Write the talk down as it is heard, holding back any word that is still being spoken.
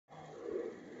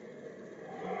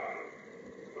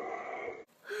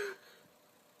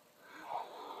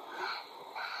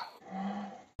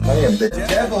am the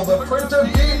devil, the prince of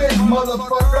demons,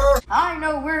 motherfucker! I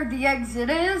know where the exit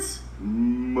is.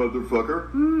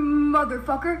 Motherfucker.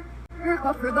 Motherfucker.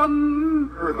 Hurra for them.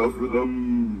 Hurra for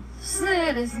them.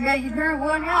 Siddes gator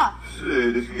one out.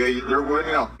 Siddes gator one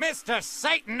out. Mr.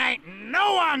 Satan ain't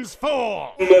no one's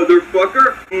fool!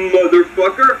 Motherfucker.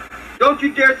 Motherfucker. Don't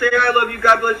you dare say I love you,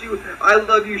 God bless you, I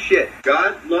love you shit.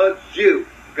 God loves you.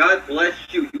 God bless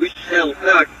you. You shall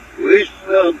not. We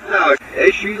shall not.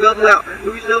 As she will out.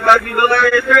 We shall not be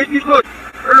hilarious. There is you good.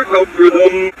 Hurra for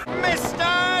them.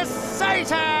 Mr.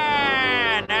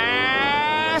 Satan!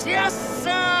 Yes,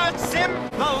 sir!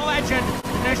 Simple legend!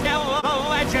 There's no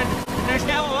legend! There's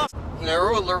no...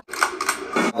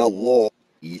 The law.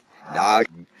 He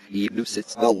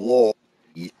sits the law.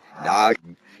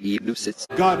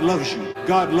 God loves you.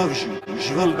 God loves you.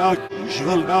 Je will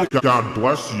not. God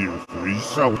bless you. We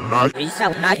shall not. We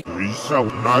shall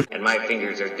not. And my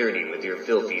fingers are dirty with your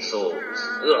filthy souls.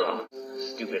 Ugh.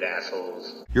 Stupid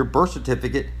assholes. Your birth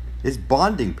certificate is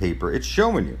bonding paper. It's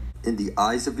showing you. In the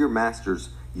eyes of your masters,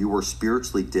 you are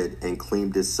spiritually dead and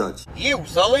claimed as such. You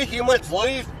silly human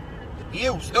slave.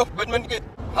 You stupid man.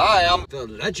 Hi, I'm the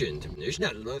legend.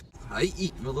 I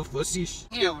eat motherfuckers.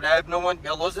 You have no one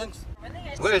to listen.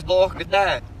 Where's Loch at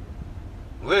that?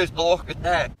 Where's Loch at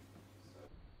that?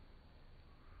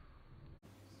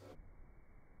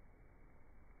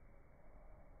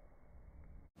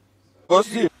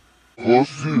 Pussy.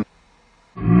 Pussy.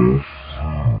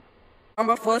 I'm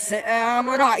a pussy, I'm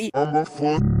a right. I'm a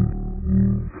fuck.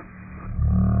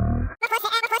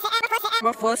 I'm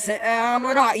a pussy, I'm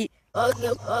a right.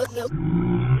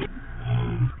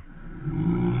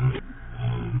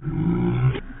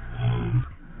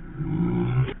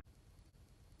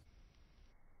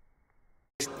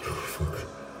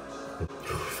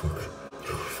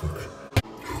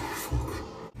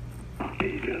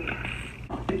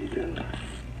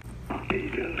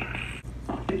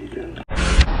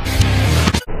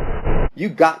 You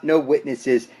got no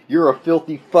witnesses. You're a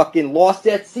filthy fucking lost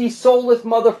at sea soulless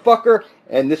motherfucker.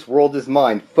 And this world is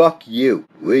mine. Fuck you.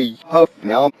 We huff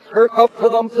now. Her huff for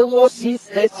them to lost seas.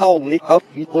 It's only huff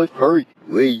like hurry.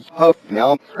 We huff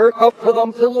now. Her huff for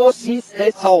them to lost seas.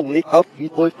 It's only huff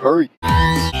like hurry.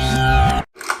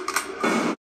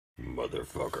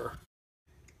 Motherfucker.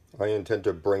 I intend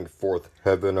to bring forth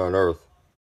heaven on earth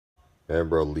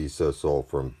and release us all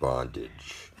from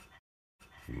bondage.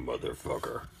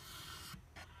 Motherfucker.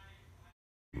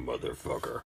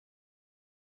 Motherfucker.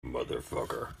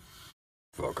 Motherfucker.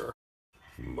 Fucker.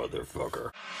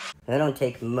 Motherfucker. I don't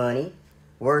take money,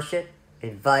 worship,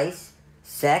 advice,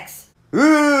 sex.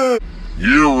 You're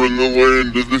in the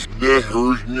land of this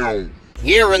nehers no.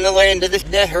 You're in the land of this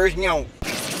nehers no.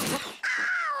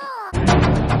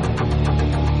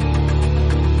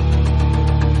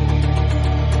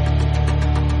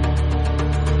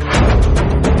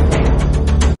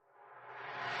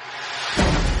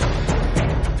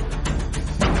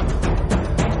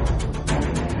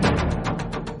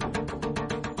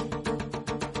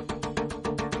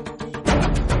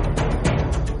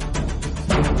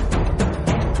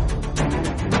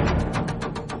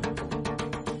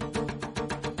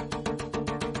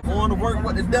 Going to work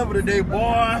with the devil today,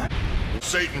 boy.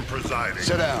 Satan presiding.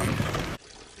 Sit down.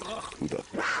 Who the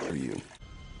f*** are you?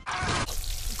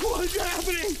 What is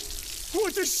happening?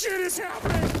 What the shit is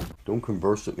happening? Don't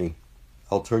converse with me.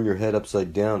 I'll turn your head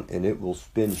upside down and it will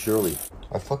spin surely.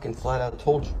 I fucking flat out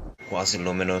told you.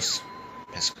 Quasiluminous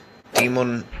is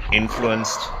demon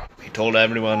influenced. He told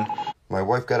everyone. My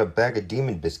wife got a bag of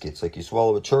demon biscuits like you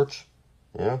swallow a church,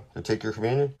 to take your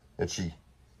communion. And she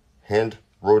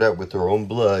wrote out with her own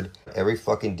blood every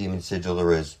fucking demon sigil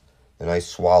there is. And I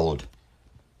swallowed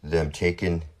them,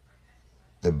 taking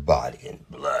the body and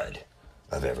blood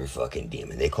of every fucking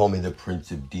demon. They call me the Prince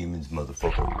of Demons,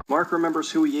 motherfucker. Mark remembers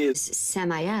who he is.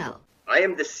 Samael. I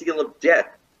am the seal of death.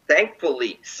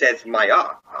 Thankfully, says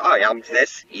Maya. I am the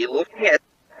seal of death.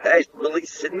 That's really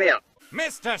said me out.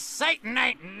 Mr. Satan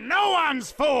ain't no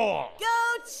one's fool!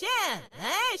 Go Chan!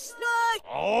 Hey, Snook!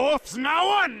 Oh, it's no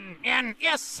one! And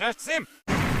yes, it's him!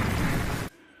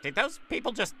 Did those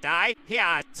people just die?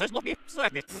 Yeah, it's a